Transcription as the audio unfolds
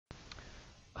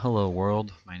Hello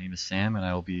world, my name is Sam and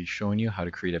I will be showing you how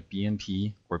to create a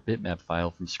BMP or bitmap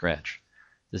file from scratch.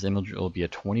 This image will be a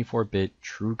 24-bit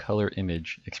true color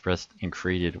image expressed and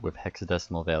created with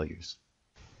hexadecimal values.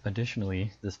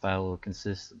 Additionally, this file will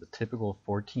consist of a typical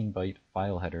 14-byte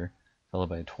file header followed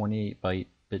by a 28-byte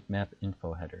bitmap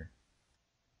info header.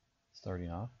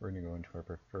 Starting off, we're going to go into our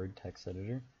preferred text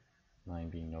editor, mine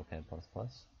being Notepad++,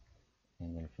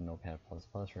 and then from Notepad++,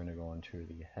 we're going to go into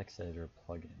the hex editor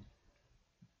plugin.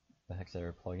 The hex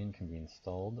editor plugin can be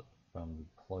installed from the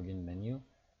plugin menu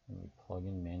and the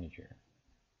plugin manager.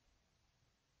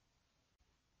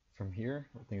 From here,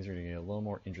 things are going to get a little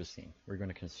more interesting. We're going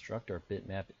to construct our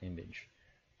bitmap image.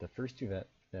 The first two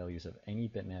values of any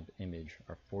bitmap image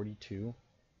are 42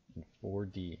 and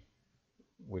 4D,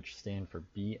 which stand for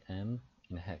BM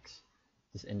and hex.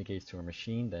 This indicates to our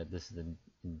machine that this is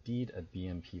indeed a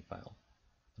BMP file.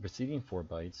 The preceding 4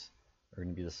 bytes are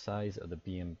going to be the size of the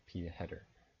BMP header.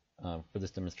 For this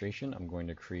demonstration, I'm going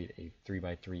to create a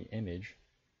 3x3 image,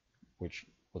 which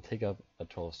will take up a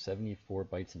total of 74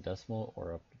 bytes in decimal,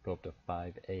 or go up to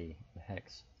 5A in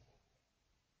hex.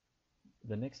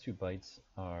 The next 2 bytes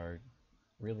are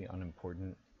really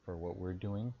unimportant for what we're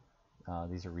doing.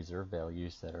 These are reserve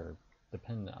values that are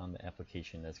dependent on the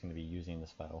application that's going to be using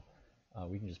this file.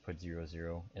 We can just put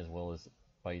 00, as well as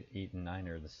byte 8 and 9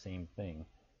 are the same thing,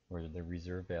 where they're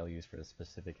reserve values for a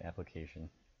specific application.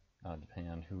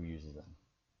 Depending on who uses them.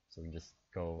 So we can just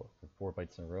go for 4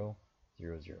 bytes in a row,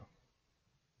 00.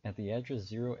 At the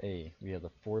address 0A, we have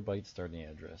the 4-byte starting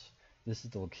address. This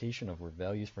is the location of where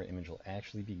values for our image will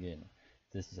actually begin.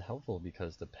 This is helpful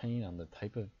because depending on the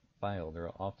type of file, there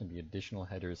will often be additional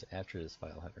headers after this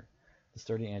file header. The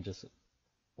starting address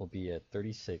will be at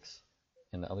 36,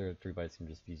 and the other 3 bytes can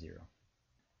just be 0.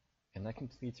 And that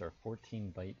completes our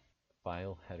 14-byte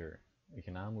file header. We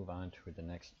can now move on to the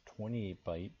next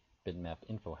 28-byte bitmap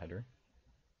info header,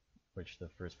 which the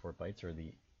first 4 bytes are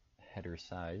the header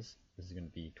size. This is going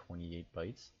to be 28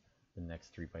 bytes. The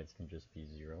next 3 bytes can just be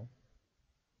 0,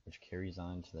 which carries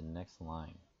on to the next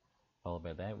line. Followed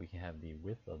by that, we can have the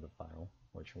width of the file,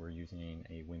 which we're using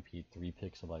a WinP 3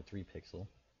 pixel by 3 pixel.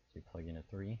 So we plug in a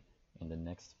 3, and the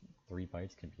next 3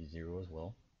 bytes can be 0 as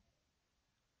well.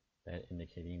 That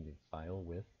indicating the file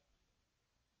width.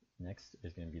 Next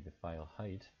is going to be the file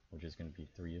height, which is going to be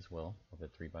 3 as well, with a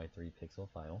 3 by 3 pixel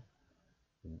file.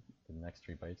 The next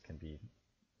 3 bytes can be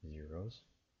zeros,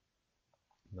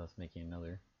 thus making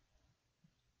another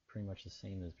pretty much the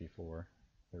same as before,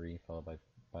 3 followed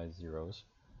by zeros.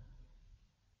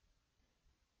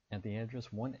 At the address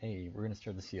 1A, we're going to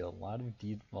start to see a lot of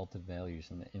defaulted values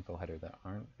in the info header that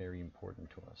aren't very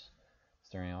important to us.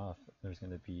 Starting off, there's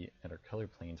going to be at our color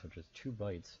planes, which is 2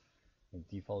 bytes, and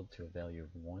default to a value of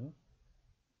 1,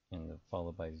 and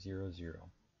followed by 00.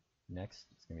 Next,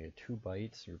 it's going to be a 2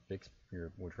 bytes,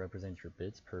 which represents your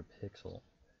bits per pixel,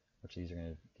 which these are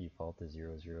going to default to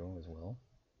 00 as well.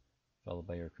 Followed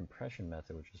by your compression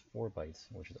method, which is 4 bytes,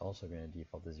 which is also going to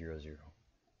default to 00.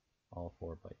 All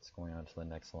 4 bytes, going on to the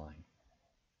next line.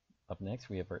 Up next,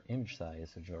 we have our image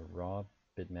size, which is our raw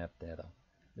bitmap data.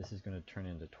 This is going to turn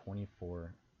into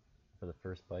 24 for the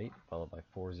first byte, followed by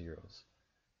 4 zeros.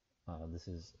 This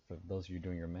is, for those of you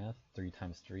doing your math, 3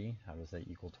 times 3, how does that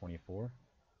equal 24?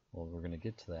 Well, we're going to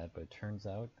get to that, but it turns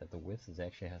out that the width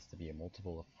actually has to be a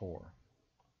multiple of 4.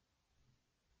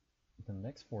 The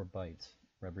next 4 bytes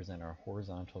represent our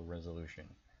horizontal resolution.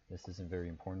 This isn't very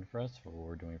important for us for what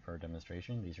we're doing for our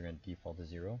demonstration. These are going to default to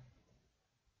 0.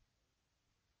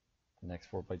 The next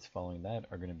 4 bytes following that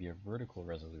are going to be a vertical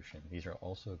resolution. These are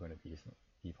also going to be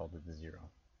defaulted to 0.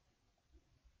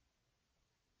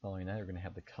 Following that, we're going to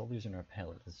have the colors in our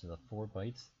palette. This is a 4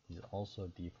 bytes. These also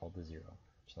default to 0.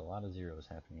 There's a lot of zeros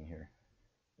happening here.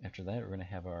 After that, we're going to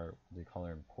have what they call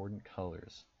our important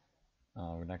colors.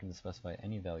 We're not going to specify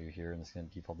any value here, and it's going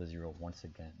to default to 0 once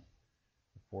again.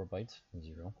 4 bytes,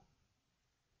 0.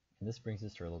 And this brings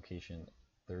us to our location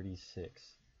 36.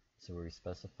 So we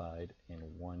specified in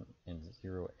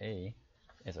 0A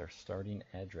as our starting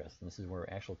address. And this is where our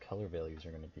actual color values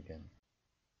are going to begin.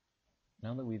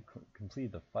 Now that we've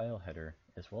completed the file header,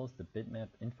 as well as the bitmap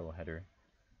info header,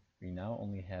 we now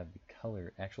only have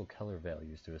the actual color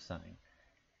values to assign.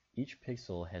 Each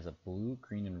pixel has a blue,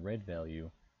 green, and red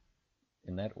value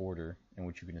in that order in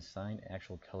which you can assign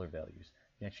actual color values.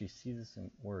 You can actually see this in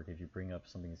work if you bring up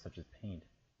something such as paint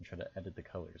and try to edit the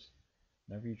colors.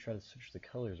 Whenever you try to switch the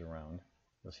colors around,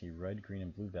 you'll see red, green,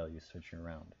 and blue values switching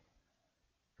around.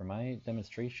 For my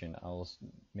demonstration, I'll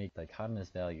make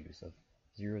dichotomous values of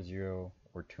 00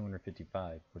 or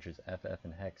 255, which is FF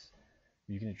and hex.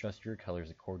 You can adjust your colors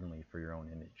accordingly for your own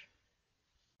image.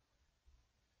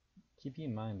 Keeping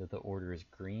in mind that the order is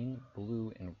green,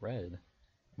 blue, and red,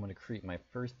 I'm going to create my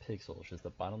first pixel, which is the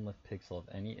bottom left pixel of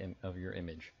any of your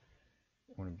image.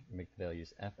 I'm going to make the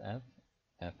values FF,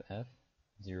 FF,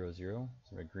 0, 0.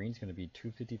 So my green is going to be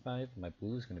 255, my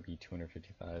blue is going to be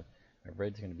 255, my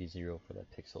red is going to be 0 for that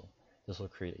pixel. This will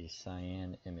create a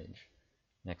cyan image.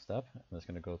 Next up, I'm just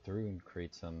going to go through and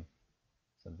create some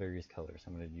various colors.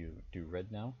 I'm going to do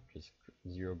red now, just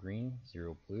 0 green,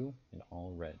 0 blue, and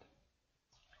all red.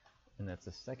 And that's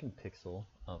the second pixel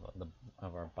of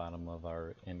our bottom of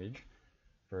our image.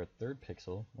 For a third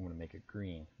pixel, I'm going to make it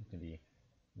green. It's going to be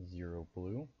 0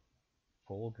 blue,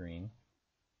 full green,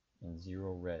 and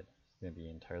 0 red. It's going to be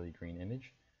an entirely green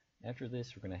image. After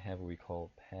this, we're going to have what we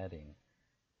call padding.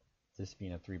 This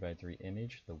being a 3x3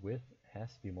 image, the width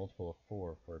has to be a multiple of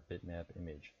 4 for a bitmap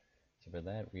image. So for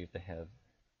that, we have to have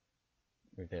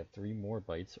 3 more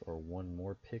bytes or 1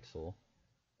 more pixel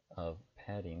of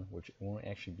padding, which won't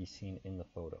actually be seen in the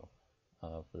photo.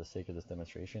 For the sake of this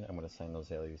demonstration, I'm going to assign those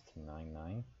values to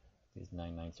 99. These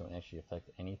 99s don't actually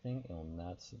affect anything and will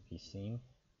not be seen.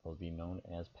 They'll be known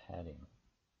as padding.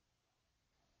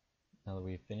 Now that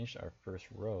we've finished our first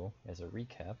row, as a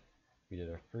recap, we did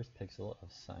our first pixel of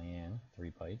cyan,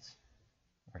 3 bytes,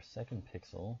 our second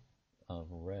pixel of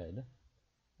red,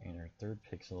 and our third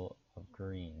pixel of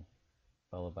green,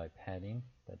 followed by padding.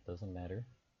 That doesn't matter.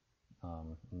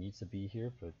 It needs to be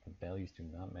here, but the values do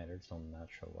not matter, so they'll not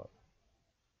show up.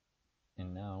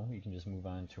 And now we can just move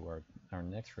on to our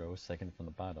next row, second from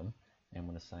the bottom, and I'm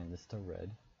going to assign this to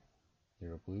red,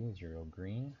 0 blue, 0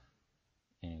 green,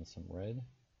 and some red.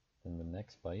 Then the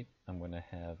next byte, I'm going to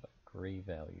have a gray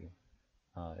value.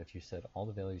 If you set all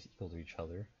the values equal to each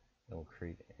other, it will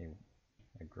create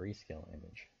a grayscale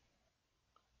image.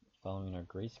 Following our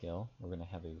grayscale, we're going to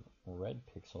have a red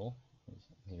pixel,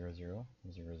 0, 0,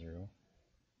 0, 0,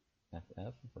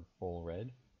 FF for full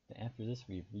red. And after this,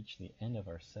 we've reached the end of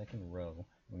our second row,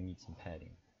 and we need some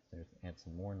padding. So let's add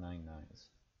some more 99s.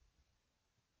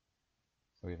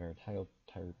 So we have our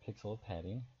entire pixel of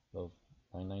padding. Those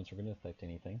 99s are going to affect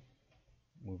anything.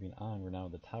 Moving on, we're now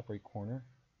at the top right corner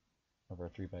of our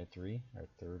 3x3, our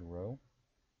third row.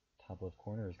 Top left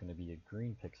corner is going to be a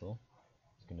green pixel.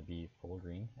 It's going to be full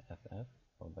green, FF,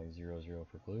 followed by 0, 0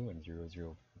 for blue and 0,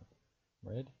 0 for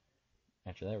red.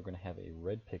 After that, we're going to have a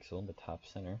red pixel in the top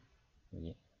center,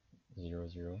 0,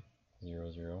 0,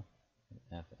 0, 0,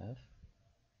 FF,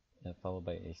 and followed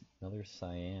by another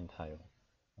cyan tile,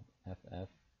 FF,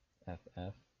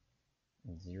 FF,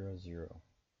 0, 0.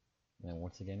 And then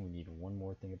once again, we need one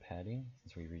more thing of padding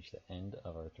since we reached the end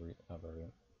of our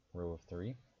row of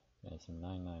 3. And it's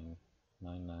 99,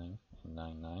 99, and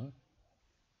 99.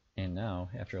 And now,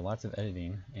 after lots of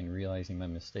editing and realizing my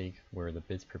mistake where the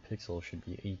bits per pixel should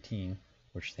be 18,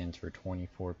 which stands for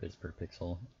 24 bits per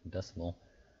pixel in decimal,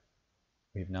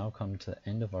 we've now come to the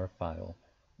end of our file.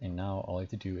 And now all I have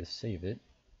to do is save it.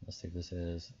 Let's save this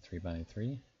as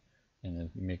 3x3, and then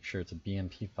make sure it's a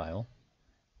BMP file,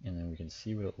 and then we can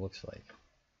see what it looks like.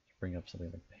 Bring up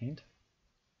something like Paint,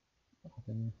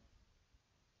 open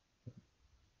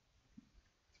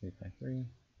 3x3,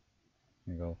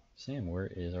 and go, Sam, where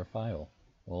is our file?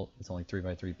 Well, it's only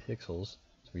 3x3 pixels,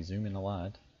 so we zoom in a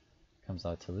lot, it comes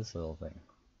out to this little thing.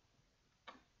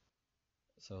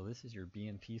 So this is your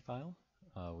BMP file.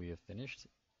 We have finished.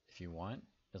 If you want,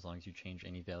 as long as you change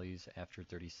any values after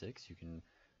 36, you can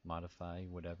modify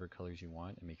whatever colors you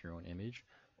want and make your own image.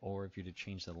 Or if you to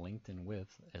change the length and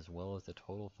width as well as the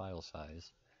total file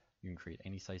size, you can create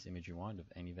any size image you want of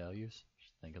any values.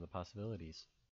 Just think of the possibilities.